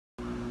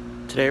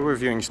Today we're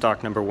reviewing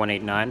stock number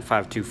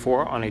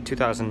 189524 on a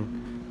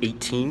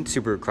 2018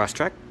 Subaru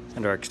Crosstrek,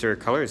 and our exterior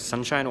color is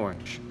Sunshine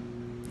Orange.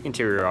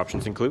 Interior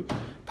options include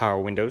power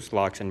windows,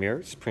 locks and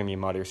mirrors,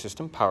 premium audio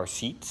system, power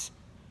seats,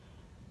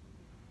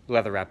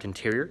 leather-wrapped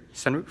interior,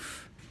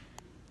 sunroof,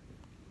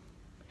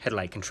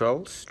 headlight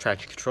controls,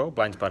 traction control,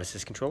 blind spot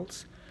assist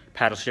controls,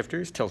 paddle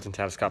shifters, tilt and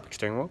telescopic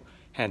steering wheel,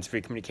 hands-free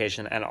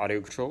communication and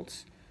audio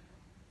controls,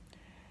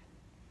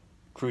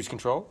 cruise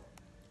control,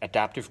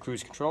 adaptive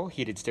cruise control,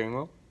 heated steering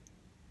wheel,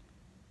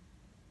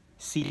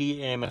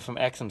 CD, AM, FM,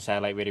 X, and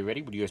satellite radio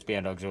ready with USB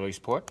and auxiliary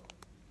support,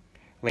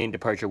 lane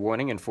departure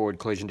warning and forward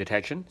collision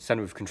detection,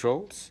 sunroof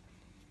controls,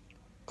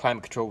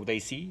 climate control with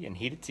AC, and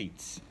heated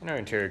seats. And our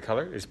interior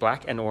color is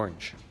black and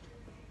orange.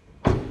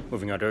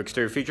 Moving on to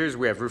exterior features,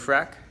 we have roof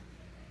rack,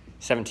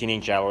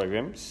 17-inch alloy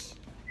rims,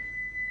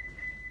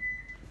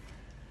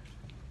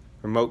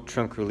 remote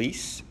trunk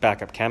release,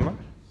 backup camera,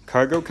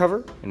 cargo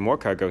cover, and more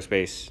cargo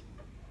space.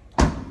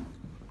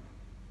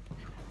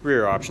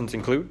 Rear options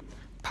include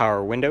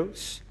power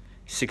windows,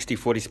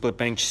 60/40 split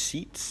bench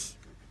seats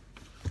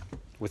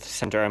with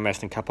center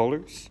armrest and cup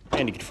holders,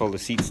 and you can fold the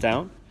seats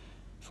down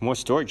for more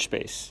storage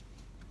space.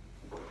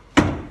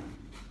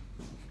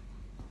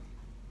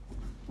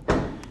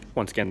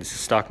 Once again, this is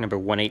stock number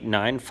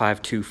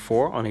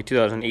 189524 on a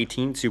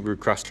 2018 Subaru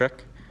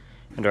Crosstrek,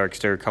 and our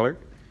exterior color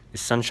is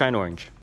Sunshine Orange.